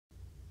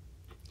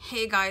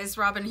Hey guys,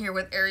 Robin here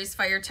with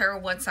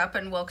AriesFireTarot. What's up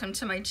and welcome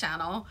to my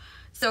channel.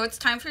 So it's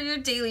time for your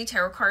daily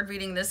tarot card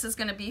reading. This is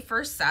going to be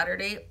for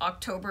Saturday,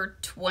 October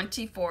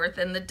 24th,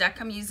 and the deck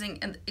I'm using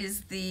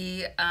is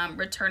the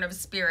Return of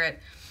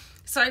Spirit.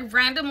 So I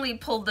randomly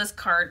pulled this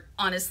card.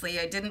 Honestly,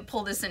 I didn't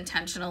pull this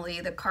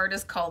intentionally. The card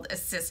is called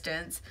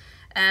Assistance.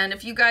 And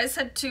if you guys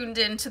had tuned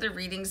into the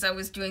readings I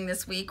was doing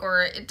this week,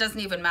 or it doesn't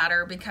even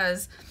matter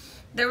because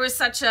there was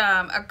such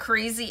a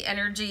crazy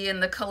energy in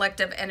the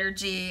collective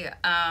energy,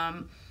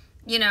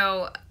 you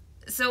know,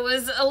 so it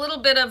was a little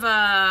bit of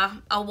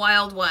a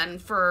wild one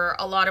for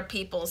a lot of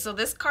people. So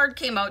this card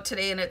came out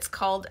today and it's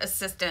called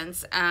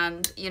Assistance.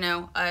 And, you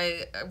know,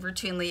 I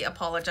routinely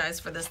apologize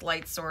for this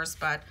light source.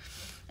 But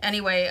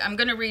anyway, I'm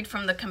going to read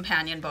from the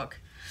companion book.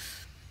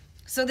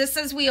 So this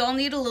says, we all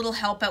need a little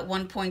help at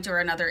one point or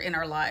another in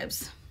our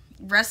lives.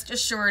 Rest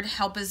assured,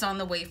 help is on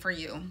the way for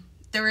you.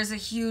 There is a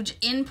huge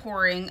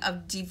inpouring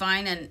of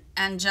divine and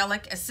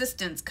angelic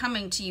assistance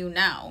coming to you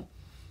now.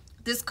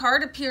 This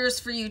card appears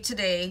for you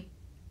today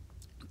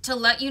to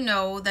let you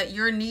know that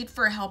your need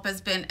for help has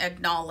been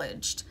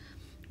acknowledged.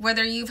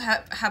 Whether you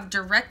have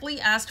directly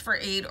asked for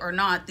aid or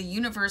not, the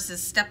universe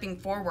is stepping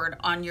forward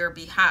on your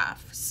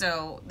behalf.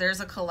 So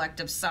there's a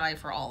collective sigh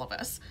for all of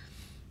us.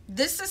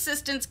 This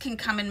assistance can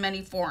come in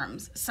many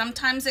forms.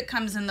 Sometimes it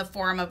comes in the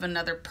form of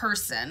another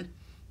person.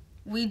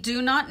 We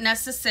do not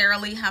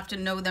necessarily have to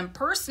know them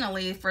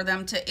personally for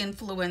them to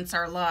influence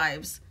our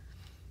lives.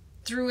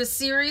 Through a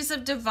series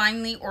of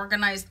divinely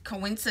organized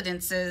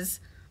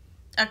coincidences,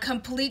 a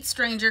complete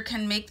stranger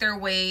can make their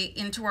way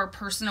into our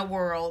personal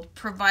world,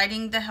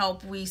 providing the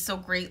help we so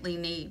greatly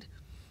need.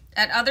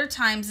 At other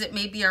times, it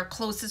may be our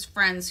closest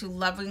friends who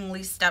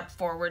lovingly step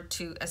forward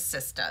to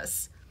assist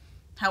us.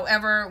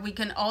 However, we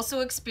can also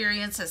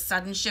experience a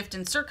sudden shift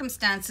in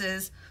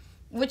circumstances,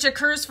 which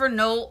occurs for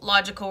no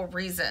logical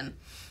reason.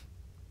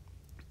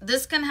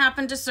 This can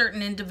happen to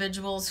certain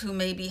individuals who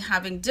may be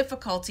having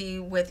difficulty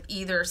with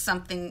either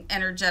something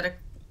energetic.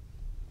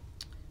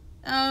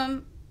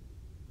 That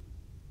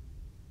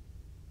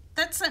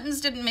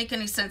sentence didn't make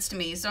any sense to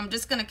me, so I'm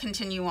just going to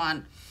continue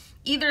on.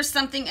 Either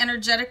something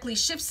energetically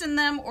shifts in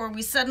them, or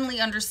we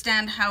suddenly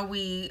understand how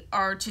we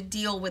are to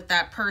deal with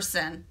that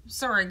person.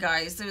 Sorry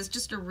guys, it was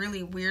just a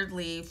really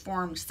weirdly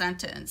formed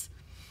sentence.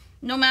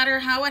 No matter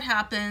how it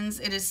happens,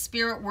 it is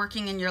spirit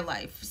working in your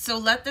life. So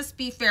let this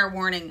be fair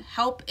warning.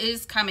 Help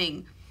is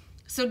coming.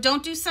 So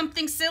don't do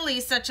something silly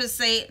such as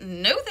say,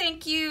 no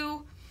thank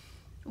you,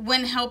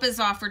 when help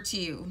is offered to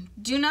you.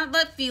 Do not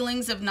let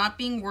feelings of not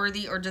being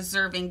worthy or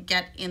deserving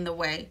get in the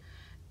way.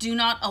 Do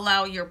not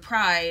allow your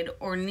pride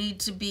or need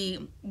to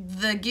be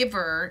the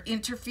giver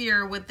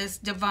interfere with this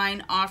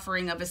divine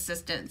offering of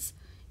assistance.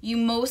 You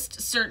most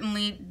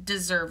certainly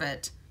deserve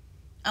it.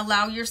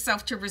 Allow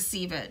yourself to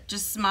receive it.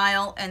 Just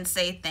smile and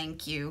say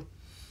thank you.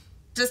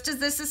 Just as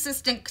this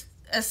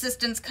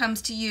assistance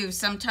comes to you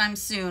sometime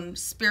soon,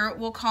 Spirit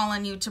will call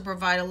on you to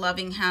provide a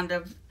loving hand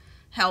of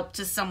help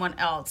to someone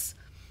else.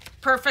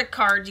 Perfect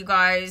card, you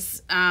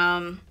guys.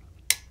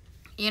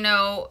 You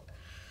know,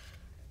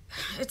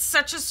 it's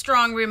such a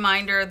strong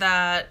reminder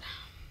that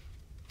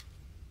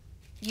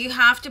you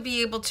have to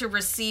be able to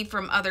receive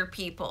from other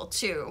people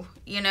too.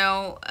 You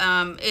know,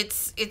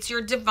 it's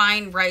your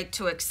divine right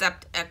to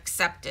accept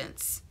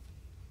acceptance,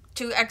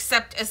 to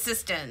accept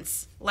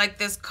assistance, like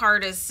this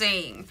card is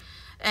saying.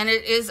 And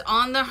it is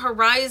on the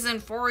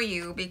horizon for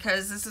you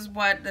because this is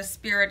what the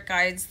spirit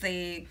guides,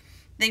 they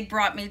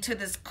brought me to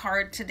this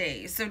card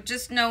today. So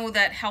just know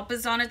that help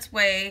is on its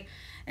way,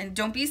 and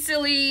don't be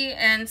silly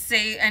and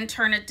say and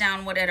turn it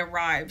down when it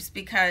arrives,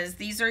 because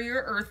these are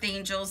your earth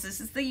angels.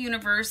 This is the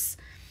universe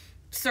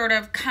sort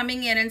of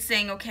coming in and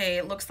saying, okay,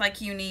 it looks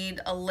like you need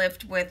a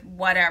lift with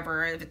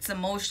whatever, if it's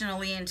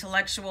emotionally,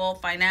 intellectual,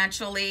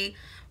 financially,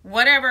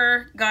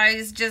 whatever,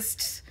 guys.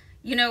 Just,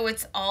 you know,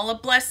 it's all a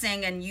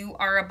blessing and you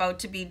are about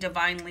to be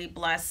divinely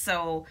blessed.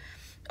 So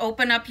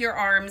open up your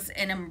arms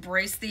and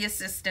embrace the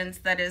assistance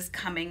that is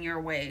coming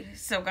your way.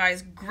 So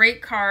guys,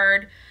 great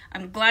card.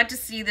 I'm glad to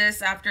see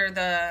this after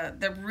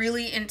the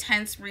really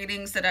intense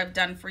readings that I've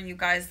done for you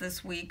guys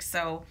this week.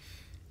 So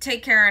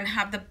take care and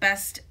have the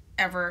best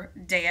ever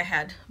day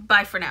ahead.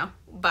 Bye for now.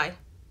 Bye.